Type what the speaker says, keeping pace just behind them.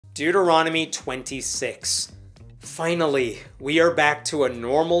Deuteronomy 26. Finally, we are back to a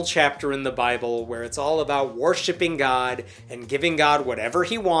normal chapter in the Bible where it's all about worshiping God and giving God whatever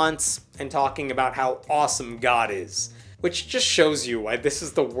he wants and talking about how awesome God is. Which just shows you why this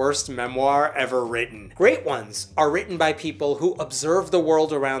is the worst memoir ever written. Great ones are written by people who observe the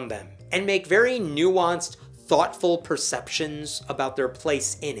world around them and make very nuanced, thoughtful perceptions about their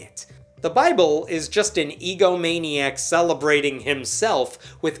place in it. The Bible is just an egomaniac celebrating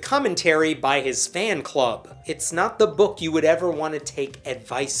himself with commentary by his fan club. It's not the book you would ever want to take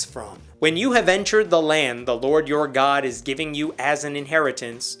advice from. When you have entered the land the Lord your God is giving you as an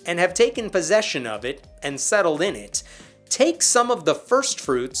inheritance, and have taken possession of it and settled in it, take some of the first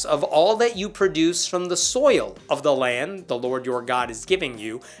fruits of all that you produce from the soil of the land the Lord your God is giving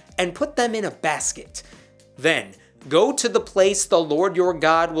you, and put them in a basket. Then, go to the place the Lord your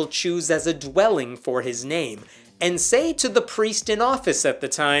God will choose as a dwelling for his name, and say to the priest in office at the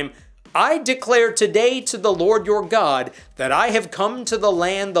time, I declare today to the Lord your God that I have come to the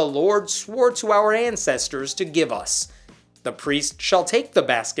land the Lord swore to our ancestors to give us. The priest shall take the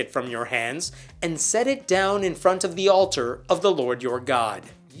basket from your hands and set it down in front of the altar of the Lord your God.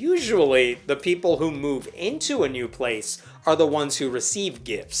 Usually, the people who move into a new place are the ones who receive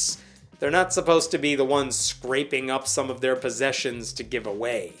gifts. They're not supposed to be the ones scraping up some of their possessions to give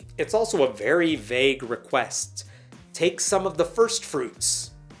away. It's also a very vague request. Take some of the first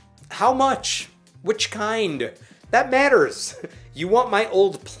fruits. How much? Which kind? That matters. You want my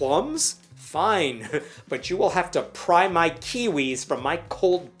old plums? Fine, but you will have to pry my kiwis from my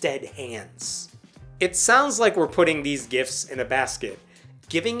cold, dead hands. It sounds like we're putting these gifts in a basket,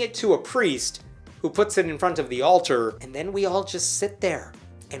 giving it to a priest who puts it in front of the altar, and then we all just sit there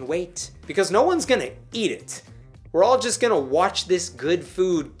and wait, because no one's gonna eat it. We're all just gonna watch this good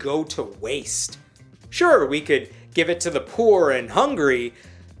food go to waste. Sure, we could give it to the poor and hungry,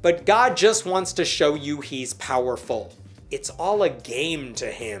 but God just wants to show you he's powerful. It's all a game to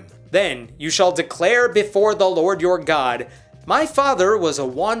him. Then you shall declare before the Lord your God, my father was a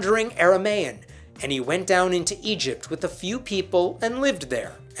wandering Aramaean, and he went down into Egypt with a few people and lived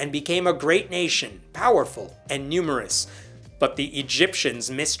there, and became a great nation, powerful and numerous. But the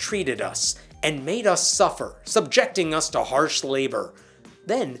Egyptians mistreated us and made us suffer, subjecting us to harsh labor.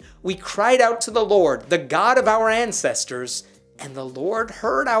 Then we cried out to the Lord, the God of our ancestors, and the Lord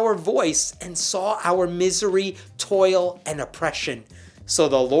heard our voice and saw our misery, toil, and oppression. So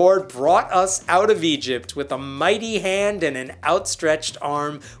the Lord brought us out of Egypt with a mighty hand and an outstretched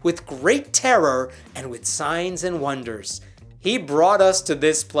arm, with great terror and with signs and wonders. He brought us to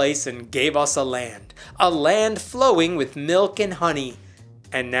this place and gave us a land flowing with milk and honey.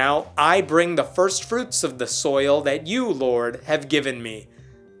 And now I bring the first fruits of the soil that you, Lord, have given me.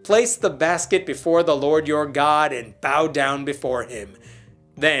 Place the basket before the Lord your God and bow down before him.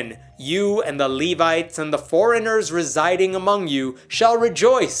 Then you and the Levites and the foreigners residing among you shall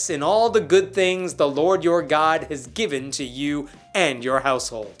rejoice in all the good things the Lord your God has given to you and your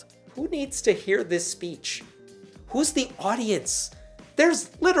household. Who needs to hear this speech? Who's the audience? There's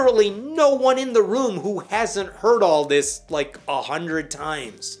literally no one in the room who hasn't heard all this like 100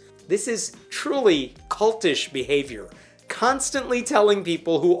 times. This is truly cultish behavior. Constantly telling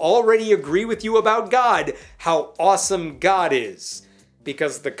people who already agree with you about God how awesome God is.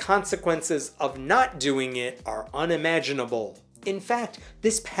 Because the consequences of not doing it are unimaginable. In fact,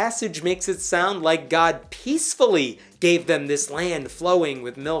 this passage makes it sound like God peacefully gave them this land flowing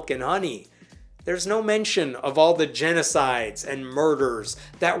with milk and honey. There's no mention of all the genocides and murders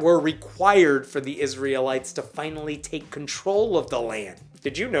that were required for the Israelites to finally take control of the land.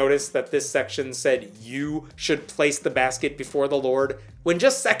 Did you notice that this section said you should place the basket before the Lord, when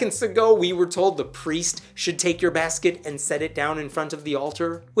just seconds ago we were told the priest should take your basket and set it down in front of the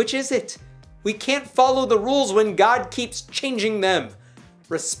altar? Which is it? We can't follow the rules when God keeps changing them.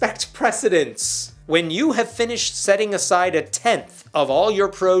 Respect precedents. When you have finished setting aside 1/10 of all your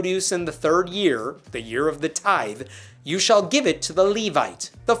produce in the 3rd year, the year of the tithe, you shall give it to the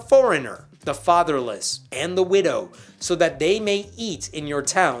Levite, the foreigner, the fatherless, and the widow, so that they may eat in your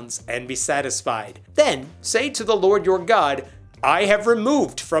towns and be satisfied. Then say to the Lord your God, I have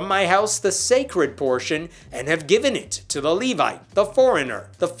removed from my house the sacred portion and have given it to the Levite, the foreigner,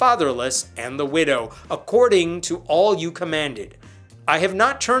 the fatherless, and the widow, according to all you commanded. I have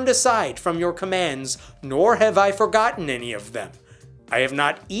not turned aside from your commands, nor have I forgotten any of them. I have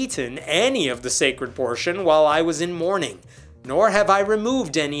not eaten any of the sacred portion while I was in mourning, nor have I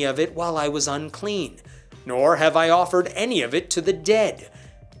removed any of it while I was unclean, nor have I offered any of it to the dead.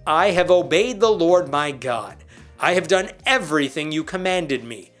 I have obeyed the Lord my God. I have done everything you commanded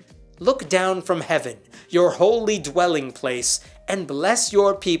me. Look down from heaven, your holy dwelling place, and bless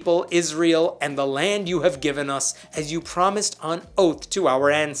your people, Israel, and the land you have given us, as you promised on oath to our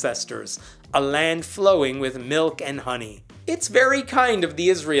ancestors, a land flowing with milk and honey. It's very kind of the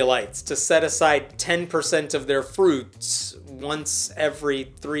Israelites to set aside 10% of their fruits once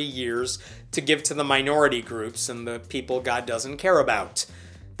every 3 years to give to the minority groups and the people God doesn't care about.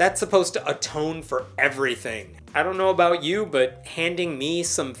 That's supposed to atone for everything. I don't know about you, but handing me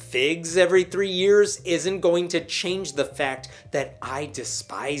some figs every 3 years isn't going to change the fact that I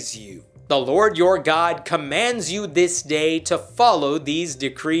despise you. The Lord your God commands you this day to follow these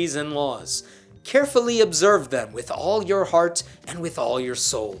decrees and laws. Carefully observe them with all your heart and with all your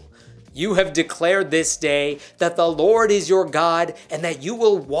soul. You have declared this day that the Lord is your God and that you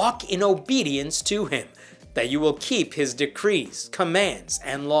will walk in obedience to him, that you will keep his decrees, commands,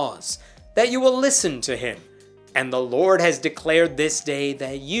 and laws, that you will listen to him. And the Lord has declared this day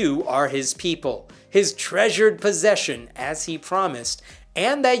that you are his people, his treasured possession as he promised,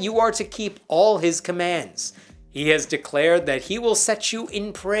 and that you are to keep all his commands. He has declared that he will set you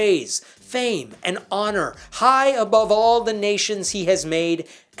in praise, fame, and honor high above all the nations he has made,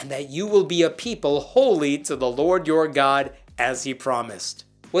 and that you will be a people holy to the Lord your God as he promised.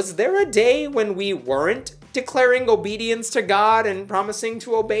 Was there a day when we weren't declaring obedience to God and promising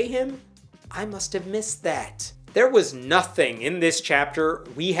to obey him? I must have missed that. There was nothing in this chapter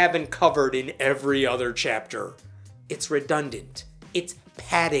we haven't covered in every other chapter. It's redundant. It's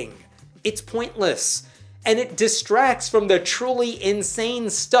padding. It's pointless. And it distracts from the truly insane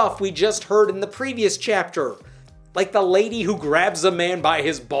stuff we just heard in the previous chapter. Like the lady who grabs a man by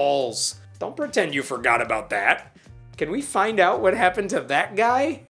his balls. Don't pretend you forgot about that. Can we find out what happened to that guy?